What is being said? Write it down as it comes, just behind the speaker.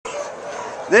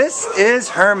This is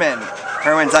Herman.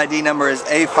 Herman's ID number is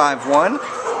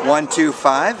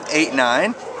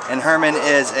A5112589, and Herman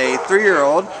is a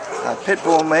 3-year-old pit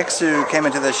bull mix who came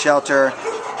into the shelter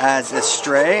as a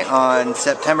stray on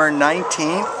September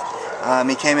 19th.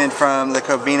 He came in from the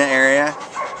Covina area.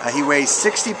 He weighs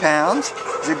 60 pounds.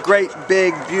 He's a great,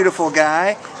 big, beautiful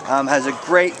guy. Has a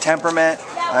great temperament.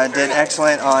 Did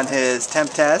excellent on his temp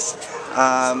test.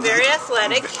 Very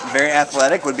athletic. Very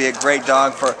athletic. Would be a great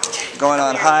dog for going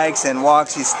on hikes and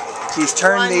walks. He's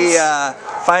turned the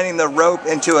finding the rope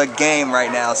into a game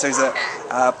right now. So he's a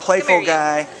playful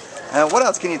guy. What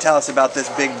else can you tell us about this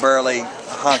big burly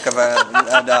hunk of a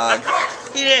dog?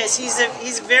 He is. He's a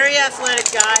very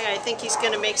athletic guy. I think he's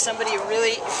going to make somebody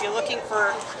really, if you're looking for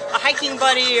a hiking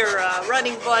buddy or a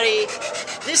running buddy,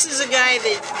 this is a guy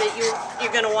that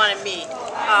you're going to want to meet.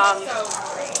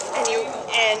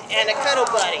 And a cuddle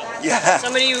buddy. Yeah.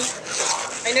 Somebody who,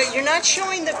 I know you're not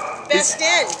showing the best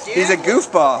end, dude. He's a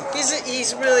goofball.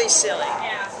 He's really silly.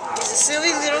 He's a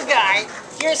silly little guy.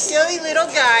 You're a silly little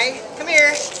guy. Come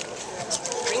here.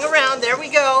 Bring around. There we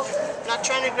go. I'm not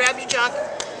trying to grab your junk.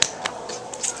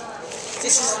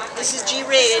 This is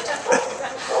G-rated.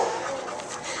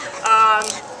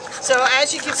 So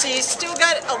as you can see, he's still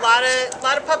got a lot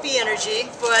of puppy energy,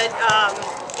 but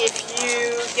if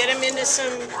you get him into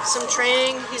some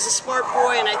training, he's a smart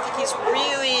boy, and I think he's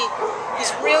really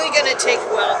going to take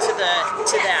well to that.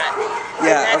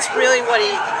 Yeah, and that's really what he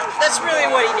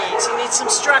needs. He needs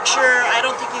some structure. I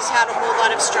don't think he's had a whole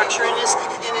lot of structure in his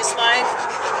life.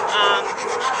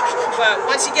 But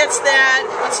once he gets that,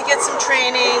 once he gets some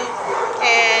training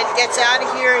and gets out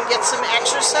of here and gets some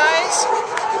exercise,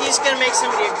 he's going to make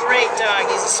somebody a great dog.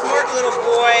 He's a smart little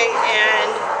boy, and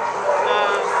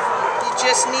he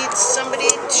just needs somebody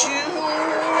to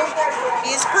be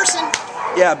his person.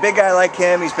 Yeah, a big guy like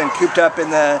him. He's been cooped up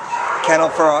in the kennel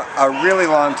for a really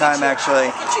long time, actually.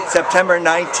 September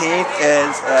 19th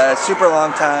is a super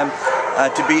long time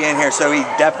to be in here, so he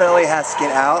definitely has to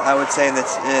get out. I would say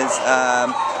this is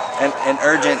an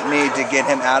urgent need to get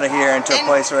him out of here into a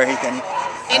place where he can...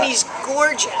 And he's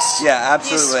gorgeous. Yeah,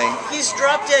 absolutely. He's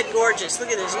drop dead gorgeous.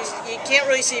 Look at this. You can't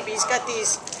really see, but he's got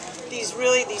these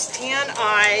tan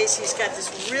eyes. He's got this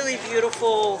really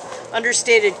beautiful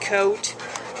understated coat.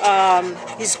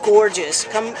 He's gorgeous.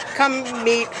 Come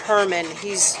meet Herman.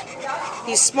 He's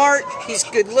smart. He's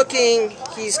good looking.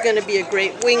 He's going to be a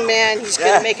great wingman. He's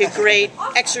going to make a great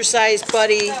exercise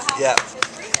buddy. Yeah.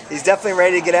 He's definitely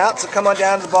ready to get out. So come on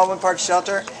down to the Baldwin Park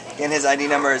shelter. Again, his ID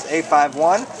number is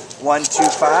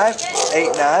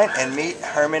A5112589, and meet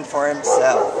Herman for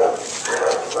himself.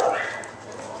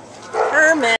 Herman.